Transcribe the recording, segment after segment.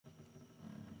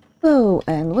Hello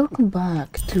and welcome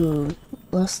back to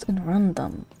Lost in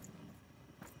Random.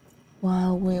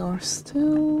 While we are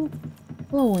still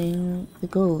following the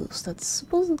ghost that's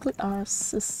supposedly our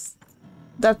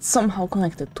that's somehow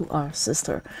connected to our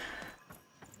sister.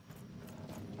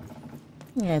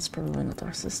 Yeah, it's probably not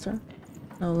our sister.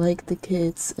 No, like the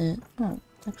kids in... Oh,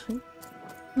 actually...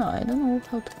 No, I don't know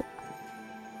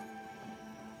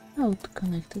how to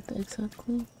connect it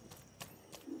exactly.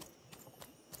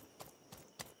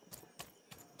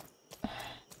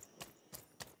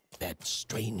 That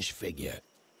strange figure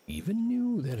even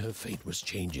knew that her fate was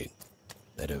changing,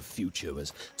 that her future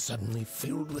was suddenly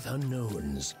filled with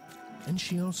unknowns, and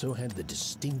she also had the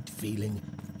distinct feeling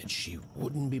that she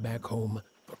wouldn't be back home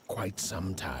for quite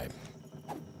some time.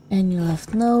 And you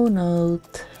left no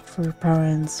note for your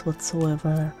parents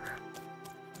whatsoever.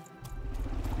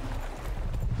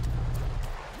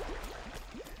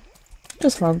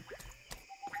 Just run.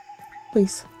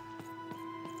 Please.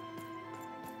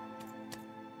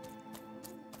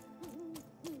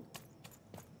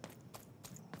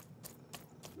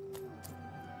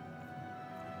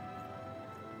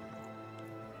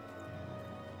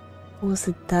 Was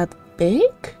it that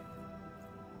big?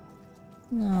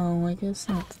 No, I guess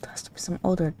not. It has to be some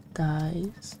other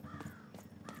dice.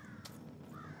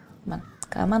 Come on,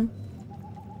 come on.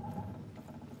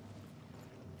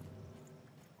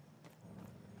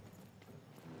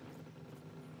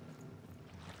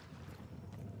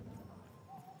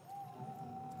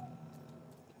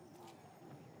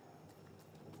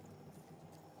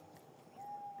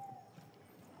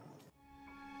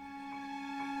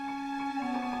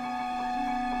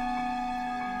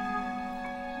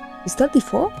 Is that the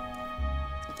 4?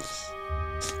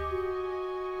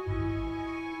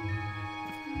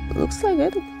 Looks like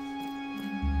it.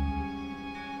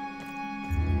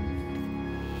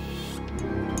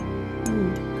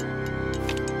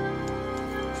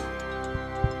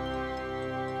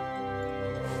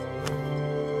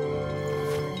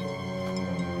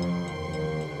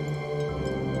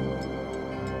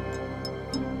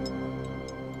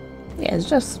 Yes,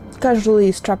 just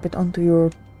casually strap it onto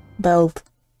your belt.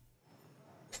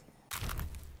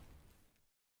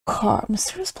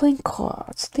 Mysterious playing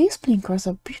cards. These playing cards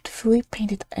are beautifully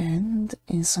painted and,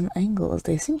 in some angles,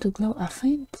 they seem to glow a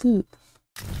faint blue.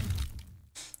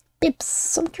 Pips.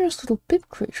 Some curious little pip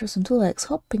creatures on 2 legs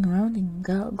hopping around in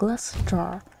a glass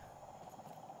jar.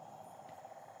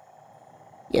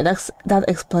 Yeah, that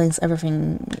explains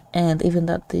everything, and even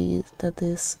that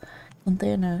this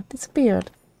container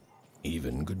disappeared.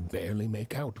 Even could barely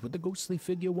make out what the ghostly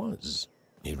figure was.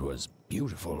 It was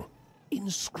beautiful,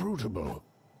 inscrutable,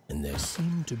 and there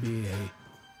seemed to be a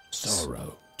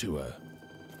sorrow to her.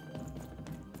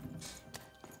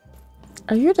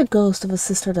 Are you the ghost of a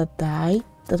sister that died?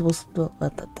 That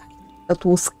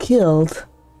was killed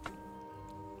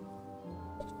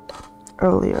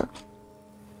earlier.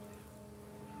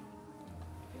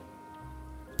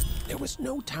 There was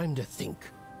no time to think.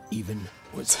 Even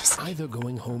was either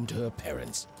going home to her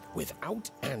parents without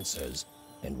answers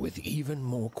and with even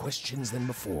more questions than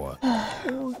before,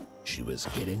 or she was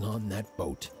getting on that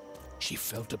boat. She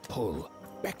felt a pull,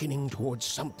 beckoning towards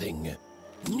something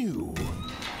new.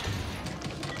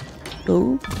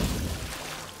 Oh,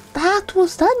 that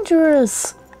was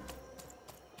dangerous.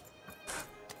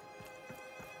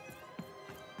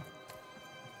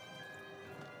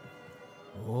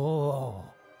 Oh,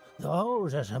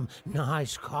 those are some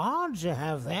nice cards you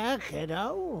have there,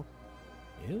 kiddo.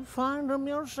 You find them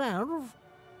yourself?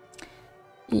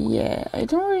 Yeah, I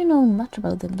don't really know much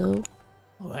about them though.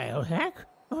 Well, heck,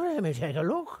 let me take a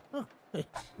look.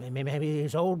 Maybe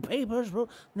these old papers will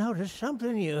notice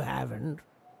something you haven't.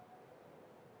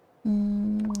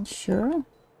 Sure.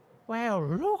 Well,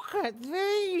 look at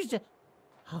these.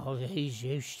 Oh, these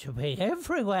used to be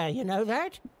everywhere, you know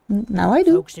that? Now I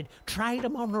do. Folks would trade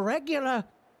them on the regular.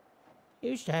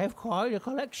 Used to have quite a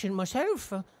collection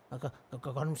myself. I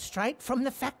got them straight from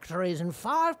the factories in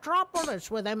 5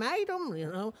 Tropolis where they made them, you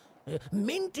know.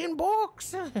 Mint in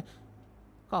books. Of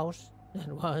course, that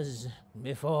was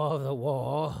before the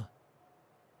war.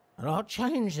 A lot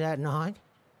changed that night.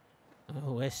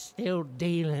 Oh, we're still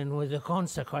dealing with the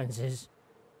consequences.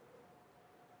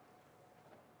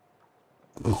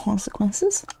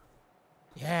 Consequences?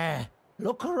 Yeah,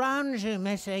 look around you,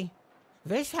 Missy.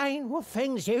 This ain't what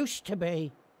things used to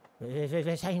be.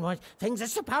 This ain't what things are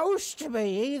supposed to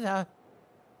be, either.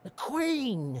 The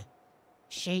Queen,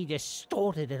 she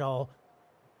distorted it all.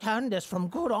 Turned us from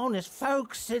good, honest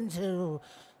folks into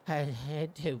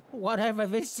whatever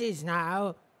this is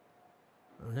now.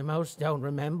 Only most don't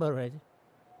remember it.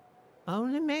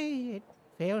 Only me, it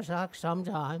feels like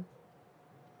sometime.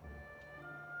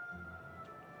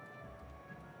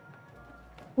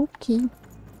 Okay.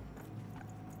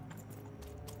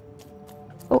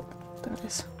 Oh, there it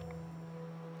is.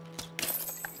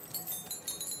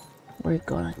 We're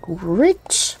gonna go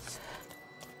rich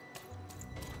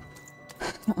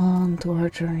on to our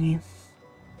journey.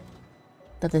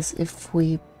 That is, if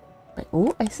we.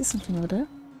 Oh, I see something over there.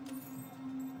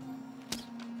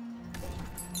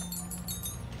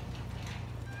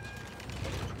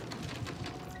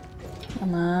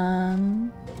 Come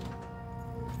on.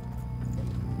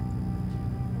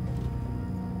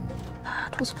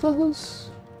 That was close.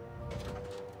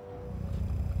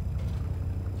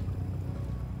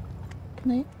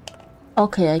 Can I?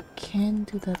 Okay, I can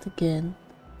do that again.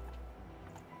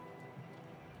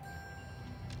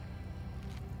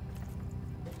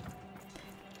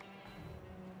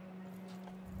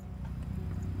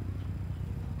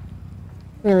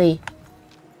 Really?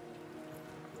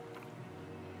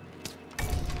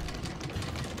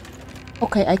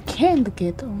 Okay, I can't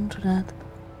get onto that.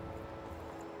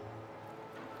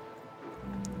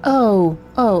 Oh,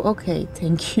 okay,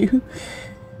 thank you.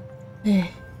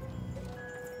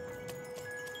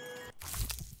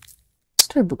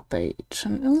 Storybook page.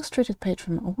 An illustrated page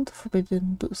from an old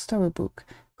forbidden storybook.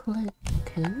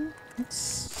 Okay, let's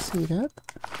see that.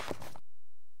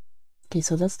 Okay,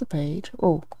 so that's the page.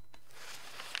 Oh.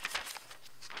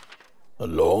 A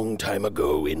long time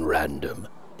ago in Random,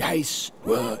 dice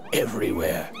were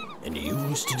everywhere and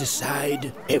used to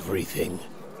decide everything.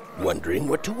 Wondering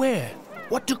what to wear,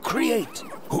 what to create,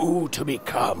 who to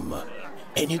become.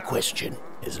 Any question,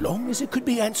 as long as it could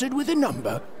be answered with a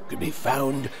number, could be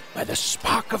found by the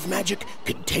spark of magic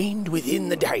contained within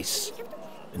the dice.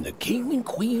 And the king and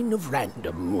queen of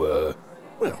Random were,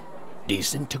 well,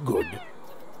 decent to good.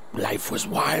 Life was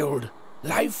wild.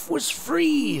 Life was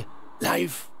free.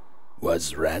 Life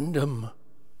was random.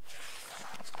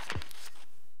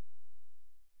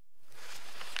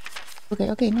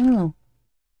 Okay, no.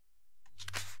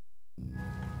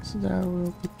 So there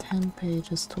will be 10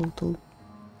 pages total.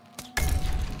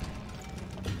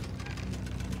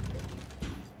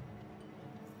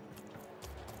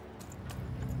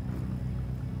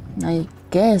 I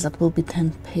guess that will be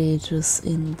 10 pages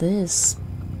in this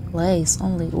place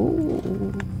only.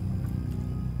 Ooh.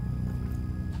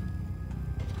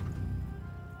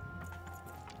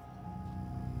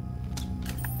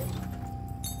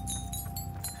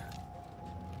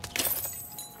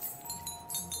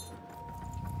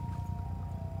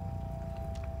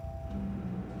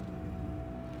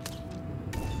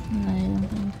 I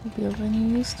don't think it will be of any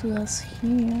use to us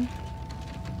here.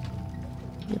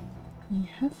 Yep, we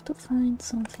have to find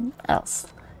something else.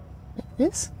 Like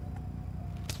this.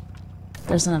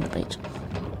 There's another page.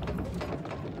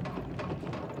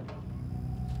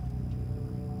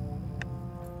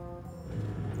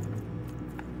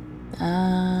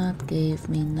 That gave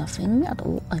me nothing at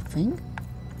all, I think.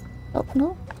 Oh,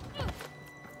 no.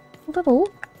 Not at all.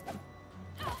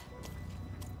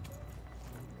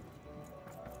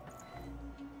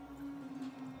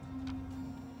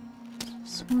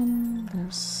 This one,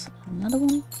 there's another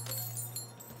one.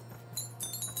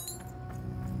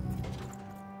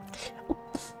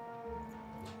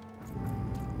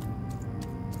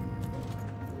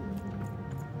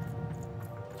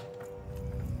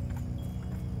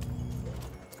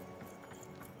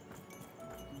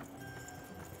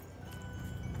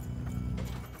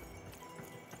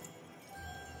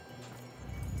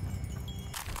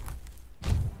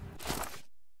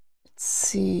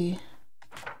 See.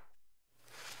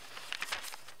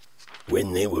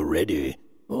 When they were ready,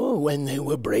 or when they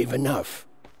were brave enough,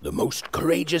 the most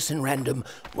courageous in Random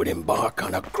would embark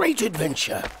on a great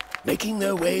adventure, making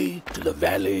their way to the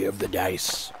Valley of the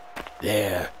Dice.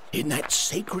 There, in that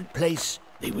sacred place,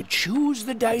 they would choose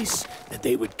the dice that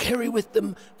they would carry with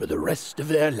them for the rest of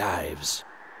their lives.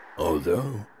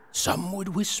 Although some would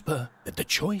whisper that the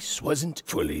choice wasn't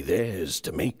fully theirs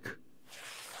to make.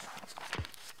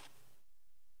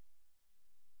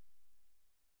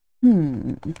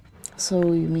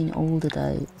 So you mean all the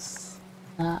dice?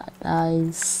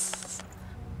 Dice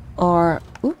are...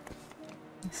 Oop!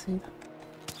 I see that.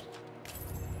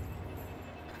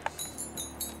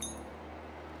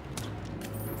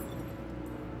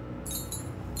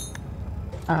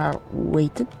 Are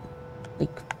weighted?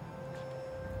 Like...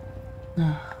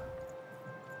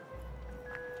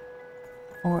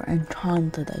 or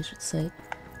enchanted, I should say.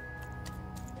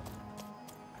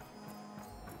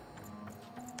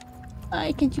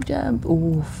 I can't you jump?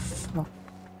 Oh,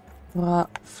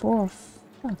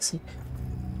 fuck's sake.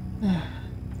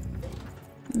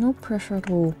 No pressure at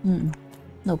all.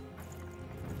 Nope.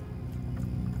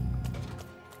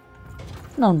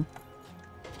 None.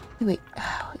 Wait,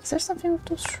 Is there something with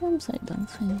those shrooms? I don't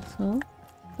think so.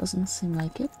 Doesn't seem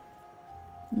like it.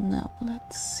 Now,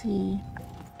 let's see.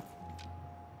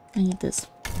 I need this.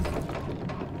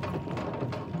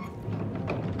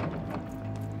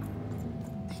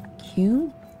 Thank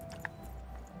you.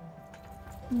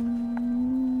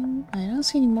 I don't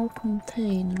see any more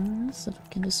containers that we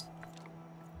can just...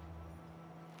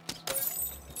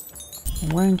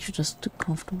 Why aren't you just too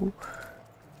comfortable?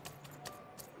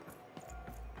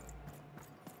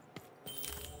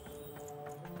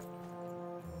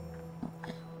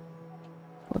 Okay.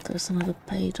 Well, there's another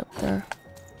page up there.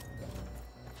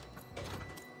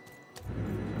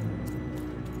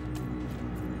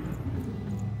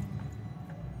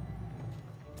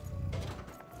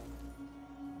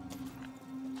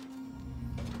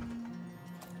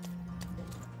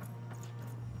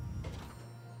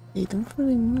 They don't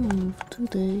really move, do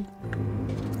they?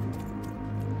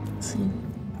 Let's see.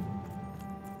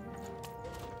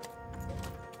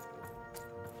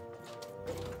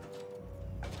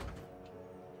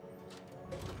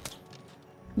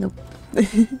 Nope.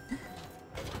 That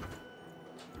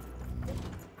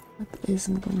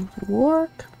isn't going to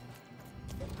work.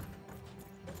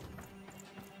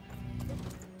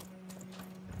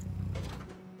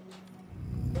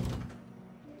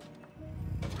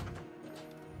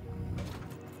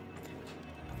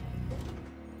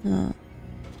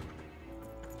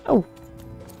 Oh.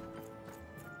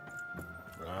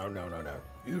 No.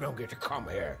 You don't get to come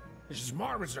here. This is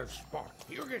my reserved spot.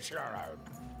 You get your own.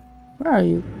 Where are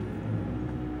you?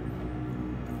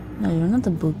 No, you're not a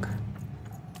book.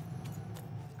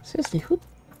 Seriously, who?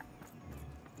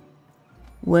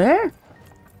 Where?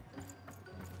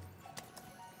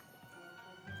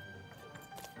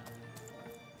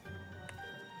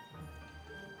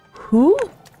 Who?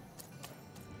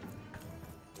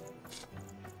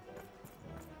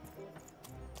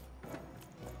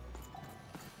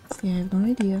 I have no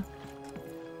idea.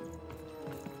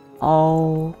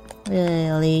 Oh,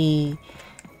 really?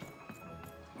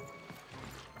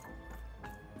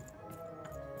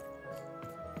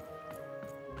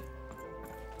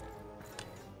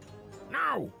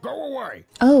 Now, go away.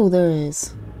 Oh, there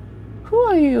is. Who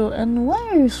are you and why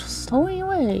are you stowing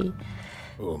away?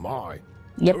 Who am I?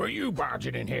 Yep. Who are you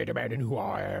barging in here demanding who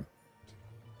I am?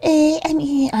 I'm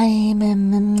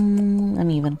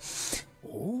even.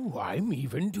 Oh, I'm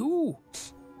even too.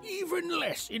 Even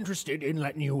less interested in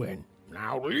letting you in.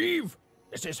 Now leave.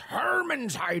 This is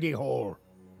Herman's hidey hole.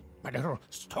 My little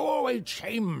stowaway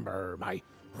chamber, my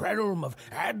realm of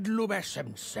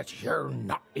adolescence that you're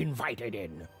not invited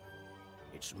in.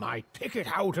 It's my ticket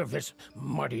out of this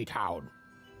muddy town.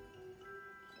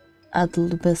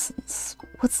 Adolescence.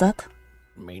 What's that?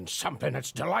 Means something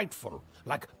that's delightful,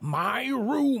 like my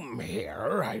room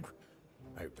here.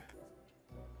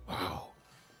 Wow.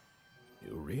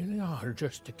 You really are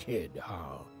just a kid,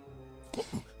 huh?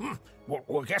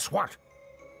 Well, guess what?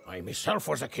 I myself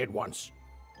was a kid once.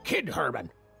 Kid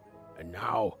Herman. And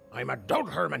now I'm adult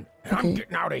Herman, and I'm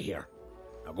getting out of here.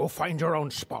 Now go find your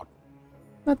own spot.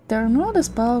 But there are no other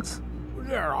spots.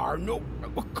 There are no...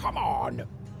 Come on.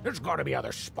 There's gotta be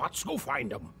other spots. Go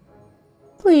find them.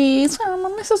 Please,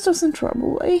 Herman, my sister's in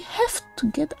trouble. I have to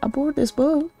get aboard this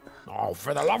boat. Oh,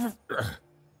 for the love of...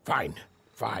 Fine.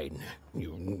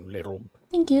 You little...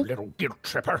 Thank you. Little guilt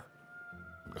tripper.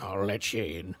 I'll let you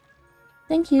in.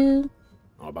 Thank you.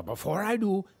 Oh, but before I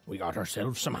do, we got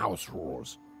ourselves some house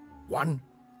rules. 1,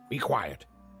 be quiet.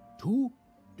 2,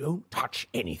 don't touch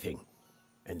anything.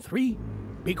 And 3,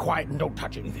 be quiet and don't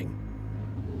touch anything.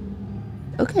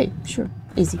 Okay, sure.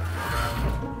 Easy.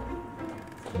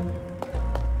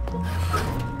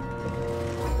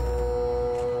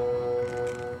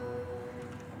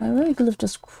 I really could have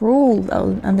just crawled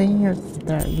out and then you're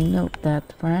there. You know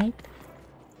that, right?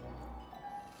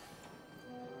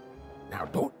 Now,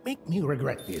 don't make me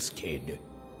regret this, kid.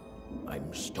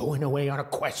 I'm stowing away on a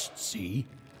quest, see?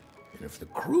 And if the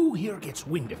crew here gets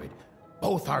wind of it,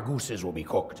 both our gooses will be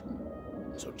cooked.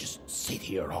 So just sit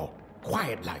here all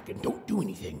quiet-like and don't do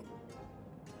anything.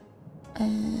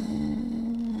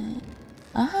 I'm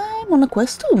on a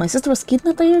quest too. My sister was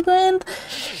kidnapped a year ago and...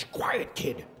 Shh, quiet,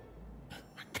 kid.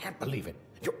 I can't believe it.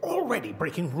 You're already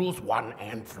breaking rules 1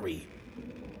 and 3.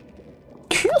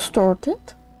 You started.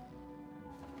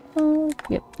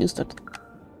 Yep, you started.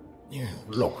 Yeah,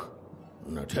 look,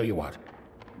 I'll tell you what.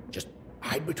 Just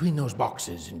hide between those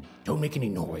boxes and don't make any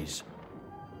noise.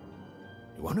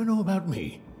 You want to know about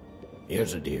me?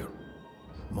 Here's the deal.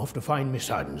 I'm off to find my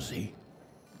son, see?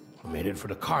 I'm headed for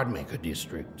the Cardmaker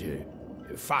district,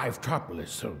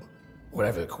 Five-Tropolis, or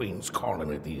whatever the Queen's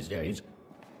calling it these days.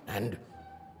 And...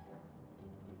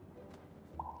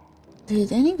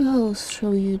 Did any ghost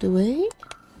show you the way?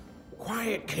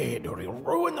 Quiet, kid, or you'll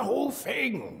ruin the whole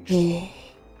thing. Yeah.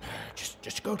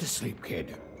 Just go to sleep,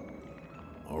 kid.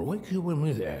 I'll wake you when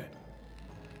we're there.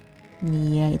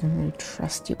 Yeah, I don't really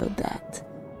trust you about that.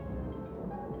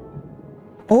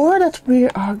 Or that we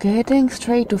are getting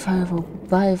straight to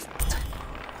 505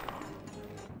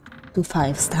 to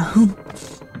 5s down.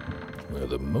 Well,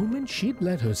 the moment she'd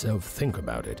let herself think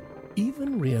about it,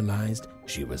 Even realized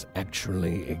she was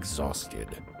actually exhausted.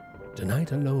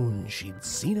 Tonight alone, she'd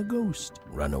seen a ghost,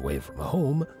 run away from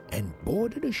home, and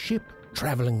boarded a ship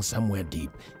traveling somewhere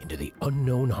deep into the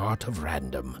unknown heart of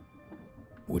random.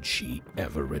 Would she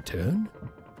ever return?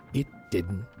 It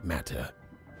didn't matter.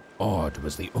 Odd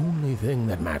was the only thing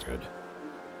that mattered.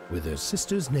 With her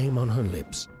sister's name on her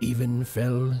lips, Even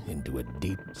fell into a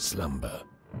deep slumber.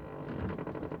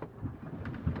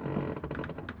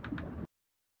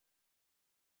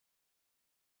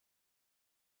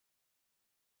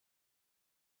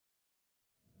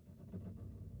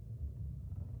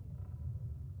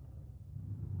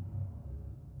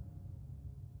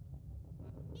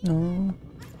 No.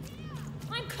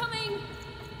 I'm coming!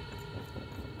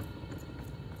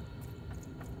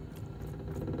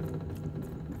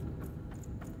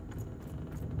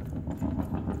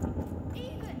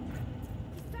 Even!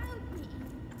 You found me!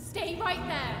 Stay right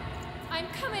there! I'm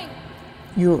coming!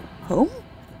 You're home?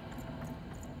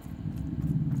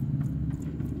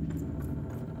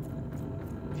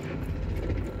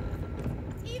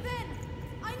 Even!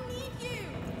 I need you!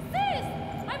 Sis!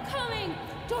 I'm coming!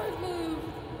 Don't move!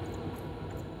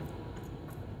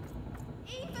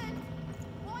 Even!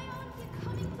 Why aren't you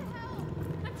coming to help?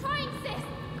 I'm trying, sis!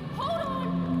 Hold on!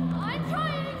 I'm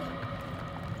trying!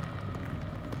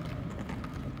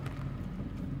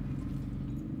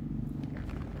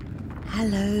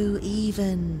 Hello,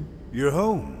 Even. You're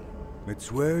home.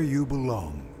 It's where you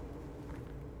belong.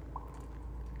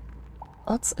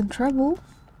 What's in trouble?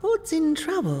 What's in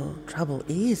trouble? Trouble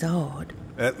is odd.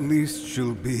 At least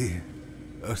she'll be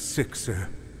a sixer.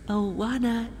 A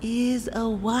wanna is a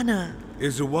wanna.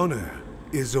 Is a oneer.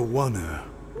 Is a oneer.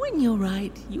 When you're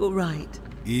right, you're right.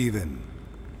 Even.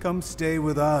 Come stay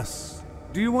with us.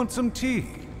 Do you want some tea?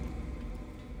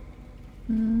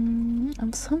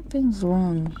 Something's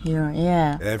wrong here,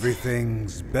 yeah.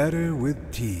 Everything's better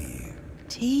with tea.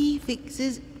 Tea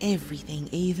fixes everything,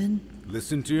 Even.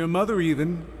 Listen to your mother,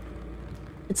 Even.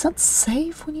 It's not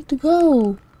safe, we need to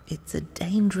go. It's a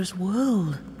dangerous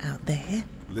world out there.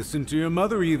 Listen to your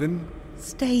mother, Even.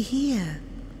 Stay here.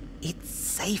 It's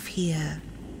safe here.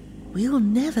 We'll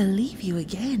never leave you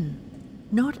again.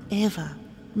 Not ever.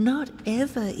 Not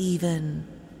ever, Even.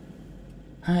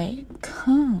 I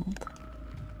can't.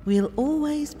 We'll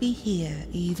always be here,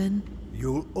 Even.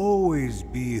 You'll always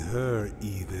be her,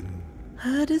 Even.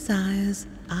 Her desires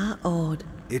are odd.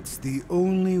 It's the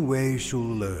only way she'll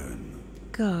learn.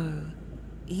 Go.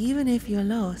 Even if you're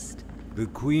lost. The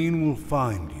Queen will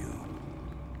find you.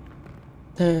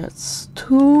 That's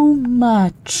too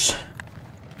much.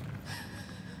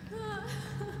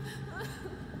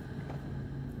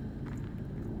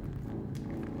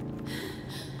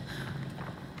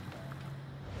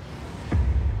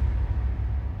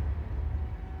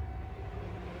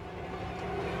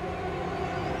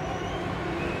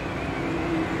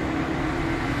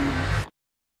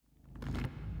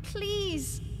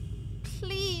 Please!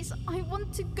 Please! I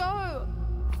want to go!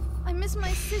 I miss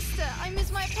my sister! I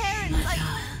miss my parents!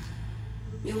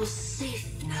 You're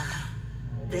safe now.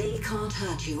 They can't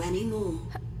hurt you anymore.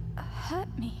 Hurt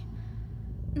me?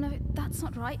 No, that's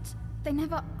not right. They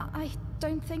never... I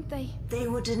don't think they... They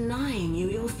were denying you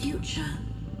your future,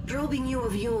 robbing you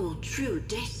of your true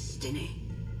destiny.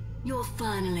 You're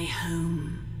finally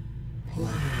home.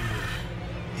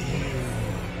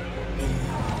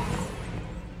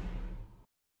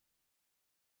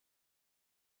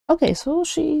 Okay, so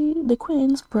the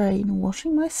Queen's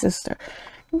brainwashing my sister.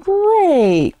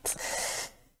 Great!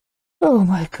 Oh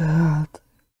my god.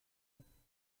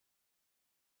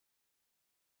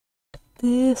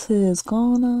 This is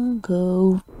gonna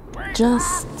go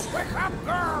just... Wake up,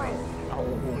 girl!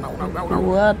 No.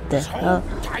 What the This hell?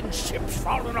 whole tight ship's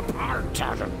falling apart.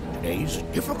 Today's a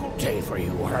difficult day for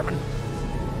you, Herman.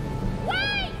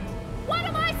 Wait! What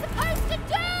am I supposed to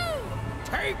do?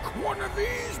 Take one of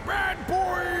these bad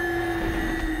boys!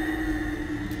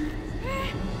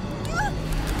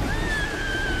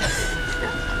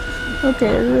 Okay,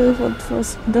 I really thought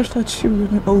first that she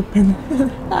wouldn't open.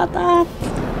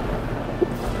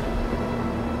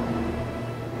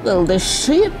 Well, the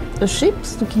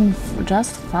ship's looking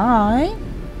just fine.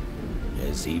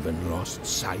 Has even lost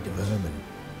sight of Herman.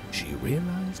 she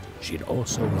realized she'd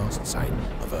also lost sight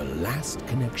of her last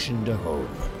connection to home.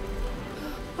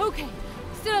 Okay,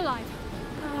 still alive.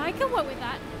 I can work with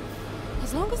that.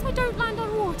 As long as I don't land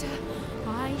on water,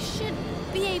 I should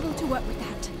be able to work with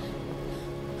that.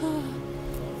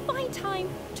 Find time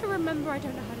to remember I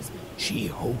don't know how to swim. She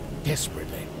hoped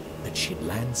desperately that she'd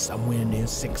land somewhere near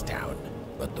Sixtown,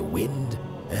 but the wind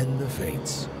and the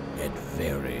fates had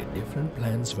very different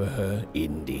plans for her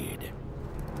indeed.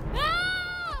 Ah!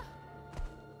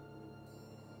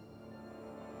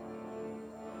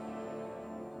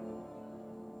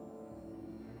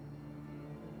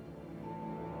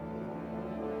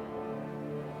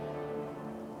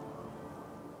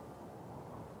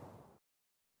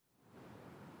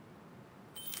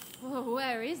 Oh,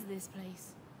 where is this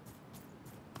place?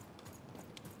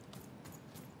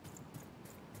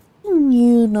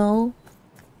 You know.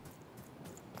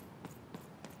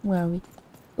 Where are we?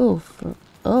 Oh,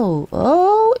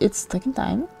 oh, it's taking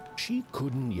time. She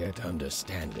couldn't yet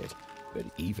understand it, but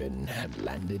Even had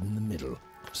landed in the middle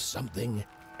of something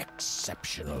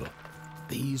exceptional.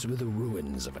 These were the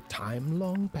ruins of a time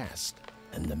long past,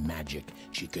 and the magic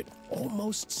she could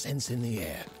almost sense in the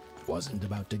air wasn't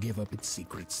about to give up its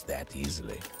secrets that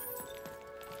easily.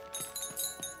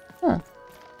 Huh.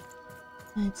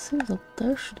 It seems that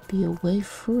there should be a way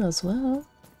through as well.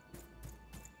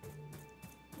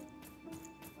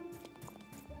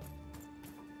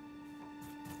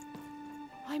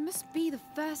 I must be the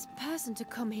first person to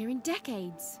come here in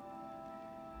decades.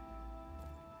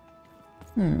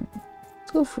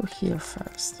 Let's go through here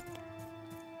first.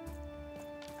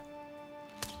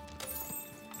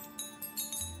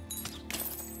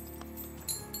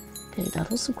 Okay, that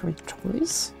was a great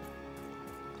choice.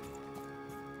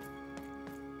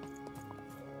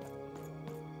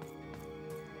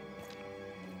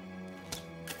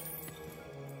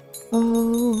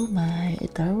 Oh my,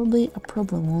 there will be a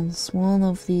problem once one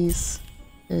of these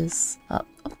is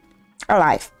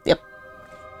alive. Yep.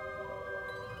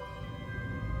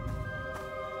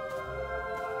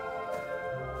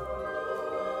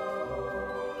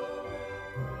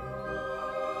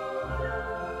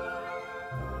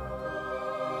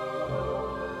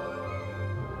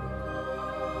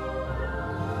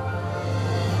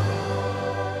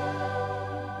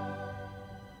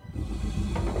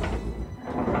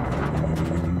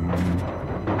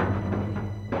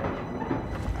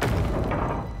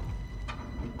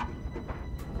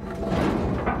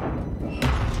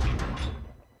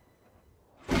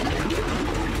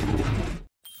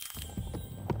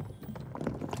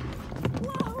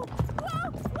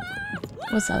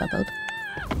 What's that about?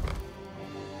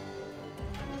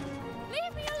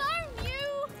 Leave me alone,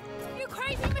 you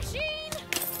crazy machine!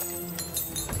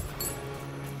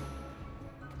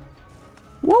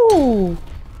 Whoa!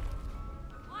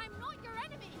 I'm not your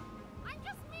enemy. I'm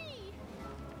just me.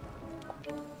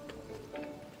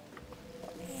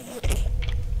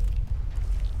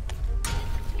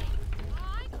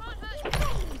 I can't hurt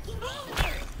you.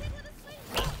 Sit with a sleep.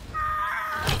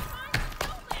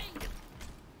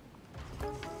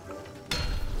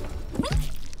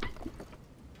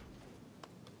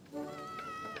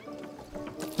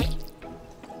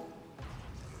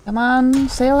 Come on,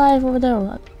 stay alive over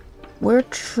there. We're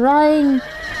trying.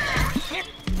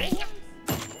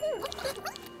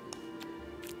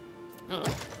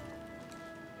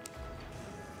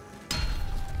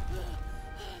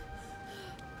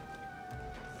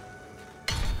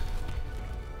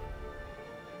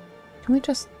 Can we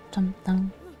just jump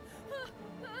down?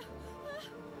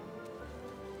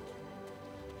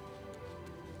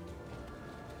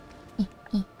 Come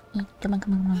on, come on,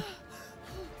 come on.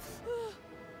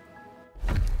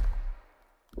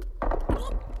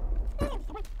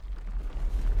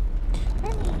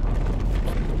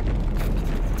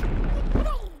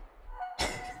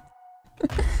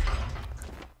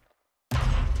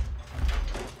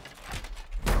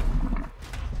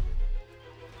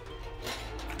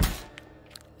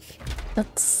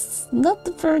 That's not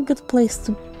a very good place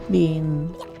to be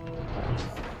in.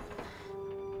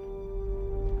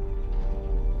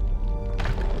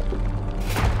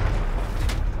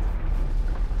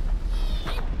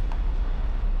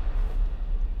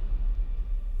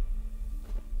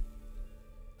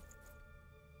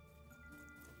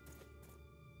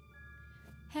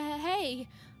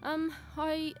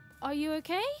 Hey, are you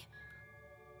okay?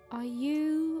 Are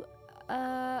you,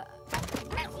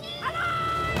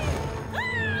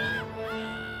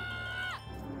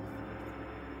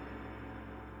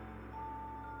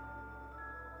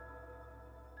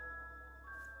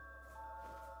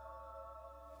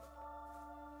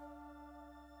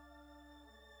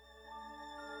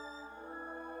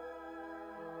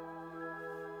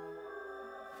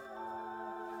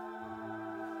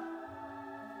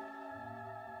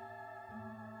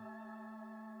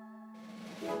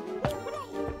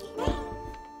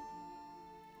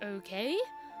 Okay.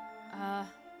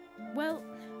 Well,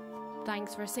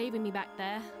 thanks for saving me back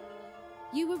there.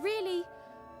 You were really,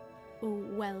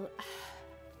 well,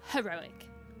 heroic.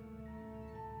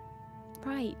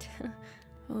 Right.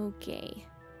 Okay.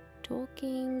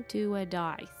 Talking to a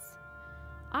dice.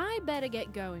 I better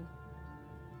get going.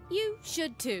 You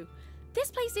should too.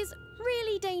 This place is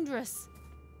really dangerous.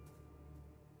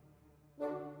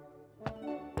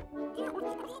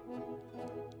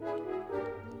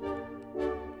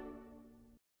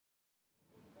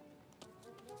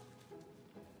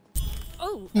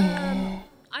 Oh,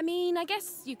 I mean, I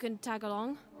guess you can tag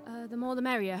along. The more the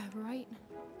merrier, right?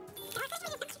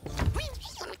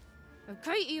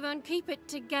 Okay, even keep it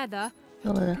together.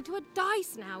 Into a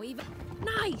dice now, even.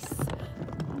 Nice!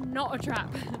 Not a trap.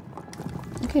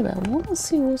 Okay, but I want to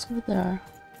see what's over there.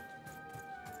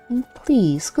 And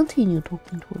please continue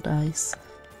talking to a dice.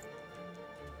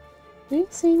 Do you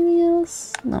see anything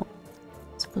else? No.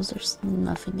 I suppose there's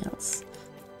nothing else.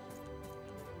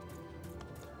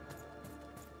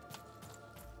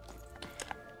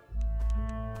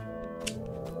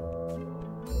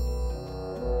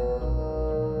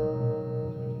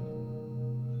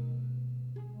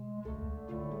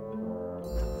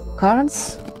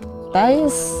 Cards?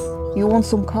 Dice? You want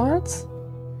some cards?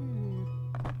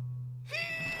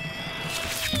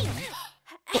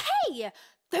 Hey!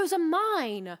 Those are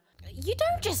mine! You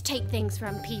don't just take things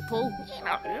from people.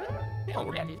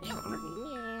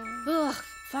 Ugh,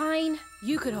 fine.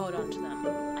 You could hold on to them,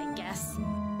 I guess.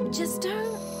 Just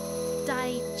don't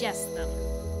digest them.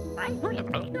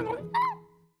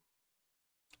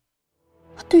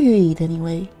 What do you eat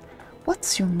anyway?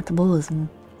 What's your metabolism?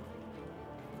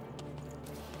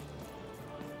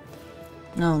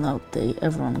 No,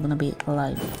 everyone gonna be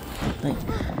alive.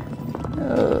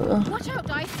 Watch out,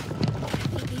 Dice! I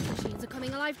think these machines are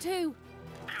coming alive too.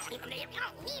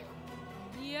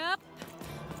 Yep.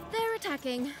 They're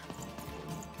attacking.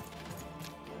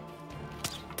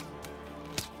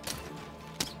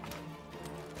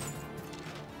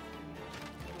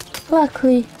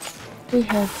 Luckily, we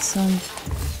have some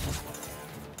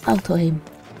auto aim.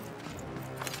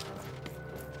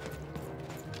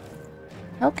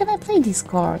 How can I play these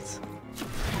cards?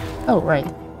 Oh,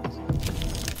 right.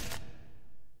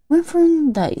 When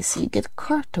throwing dice, you get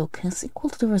card tokens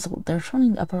equal to the result they're shown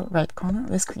in the upper right corner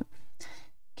of the screen.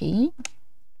 Okay.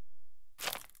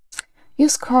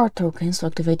 Use card tokens to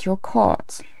activate your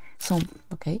cards. So,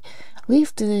 okay.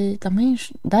 Leave the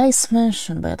dice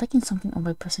mentioned by attacking something or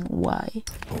by pressing Y.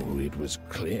 Oh, it was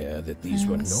clear that these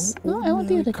were Yes. no I want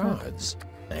the ordinary other card. cards,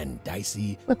 and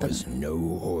Dicey Weapon. was no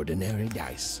ordinary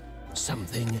dice.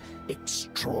 Something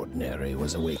extraordinary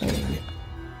was awakening.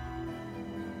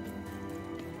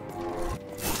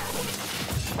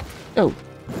 Oh,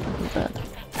 bad.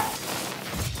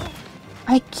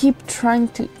 I keep trying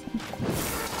to...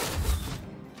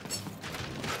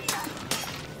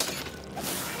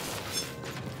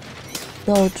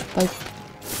 dodge by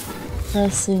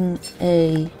pressing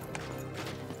A.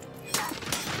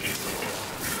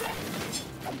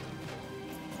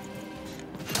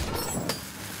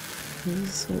 Okay,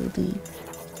 so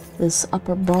this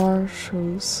upper bar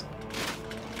shows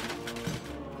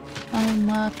how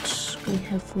much we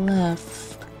have left.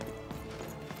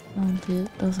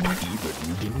 It doesn't.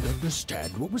 Even didn't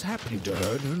understand what was happening to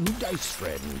her and her new dice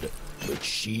friend. But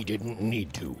she didn't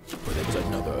need to, for there was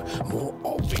another, more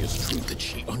obvious truth that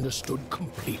she understood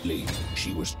completely.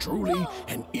 She was truly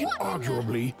and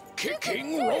inarguably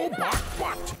kicking robot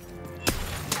butt.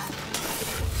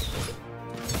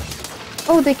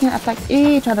 Oh, they can attack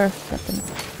each other.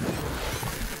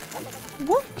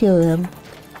 Won't kill them.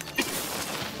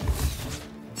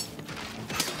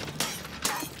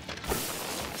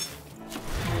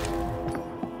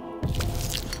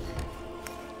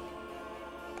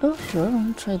 Oh, sure,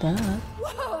 I'll try that.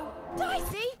 Whoa!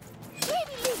 Dicey!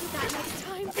 Maybe leave with that next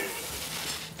time.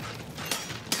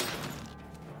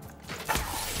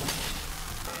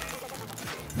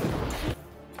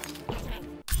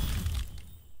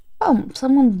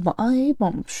 Someone buy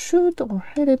bomb. Shoot or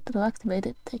hit it to activate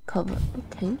it. Take cover.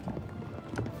 Okay.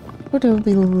 But there will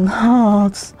be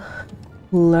lots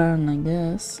to learn, I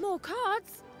guess. More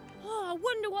cards? Oh, I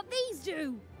wonder what these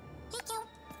do.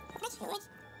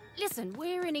 Listen,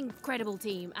 we're an incredible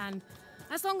team, and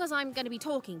as long as I'm going to be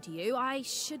talking to you, I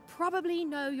should probably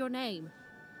know your name.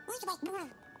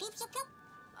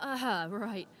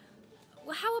 Right.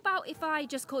 Well, how about if I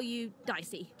just call you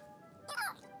Dicey?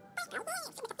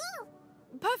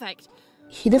 Perfect.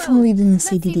 He definitely didn't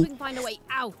say Let's see if we DD. can find a way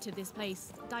out of this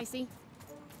place, Dicey.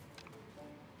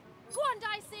 Go on,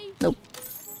 Dicey! Nope.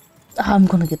 I'm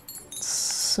gonna get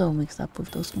so mixed up with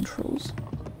those controls.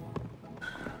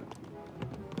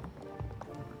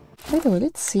 By the way,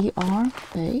 let's see our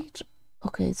page.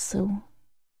 Okay, so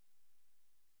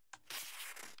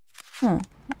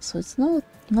so it's not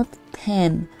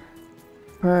 10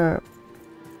 per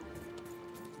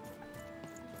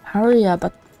area,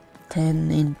 but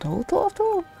 10 in total after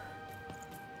all.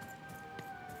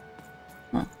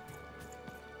 Huh.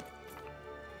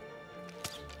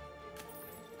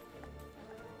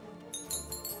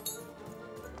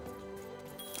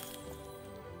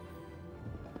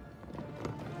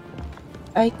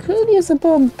 I could use a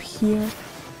bomb here.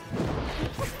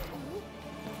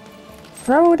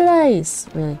 Throw the dice!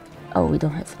 Really? Oh, we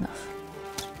don't have enough.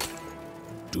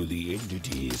 To the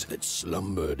entities that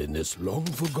slumbered in this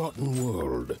long-forgotten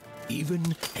world,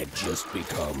 even had just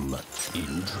become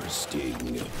interesting.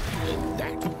 And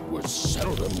that was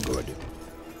seldom good.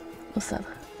 What's that?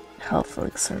 Helpful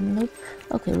external note.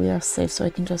 Okay, we are safe, so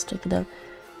I can just check it out.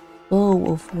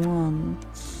 Bow of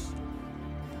Wands.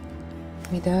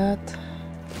 Give me that.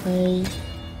 Play.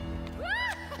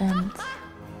 And...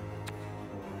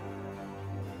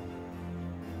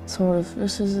 Sort of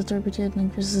versus the turbidian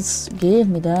increases. Give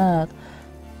me that.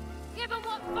 Give 'em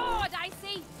what for,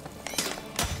 Dicey!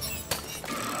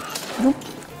 Nope.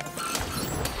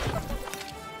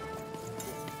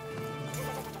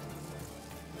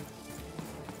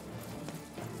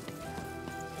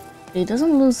 It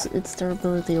doesn't lose its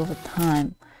durability over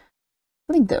time.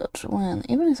 Blink dodge when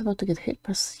even is about to get hit.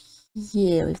 Press.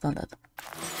 Yeah, we've done that.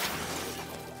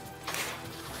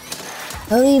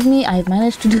 Believe me, I've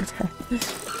managed to do that.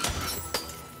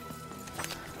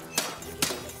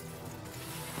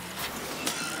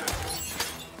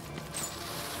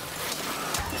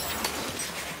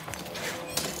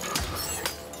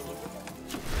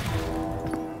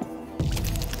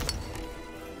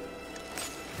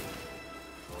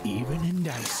 Even in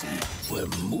Dicey, we're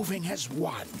moving as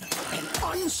one, an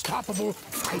unstoppable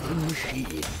fighting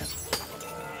machine.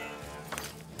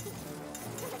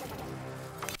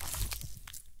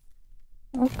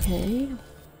 Okay.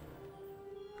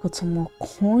 Got some more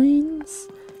coins.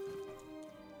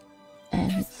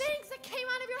 And Those things that came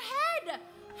out of your head!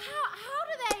 How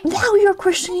do they... now you're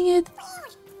questioning it.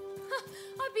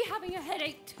 I'd be having a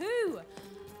headache too.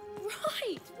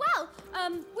 Right, well,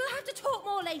 we'll have to talk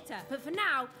more later. But for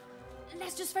now,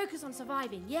 let's just focus on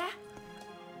surviving, yeah?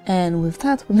 And with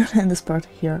that, we're gonna end this part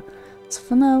here. So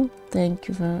for now, thank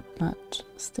you very much.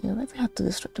 Stay alive. We have to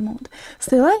distract a moment.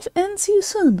 Stay alive and see you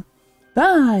soon.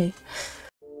 Bye!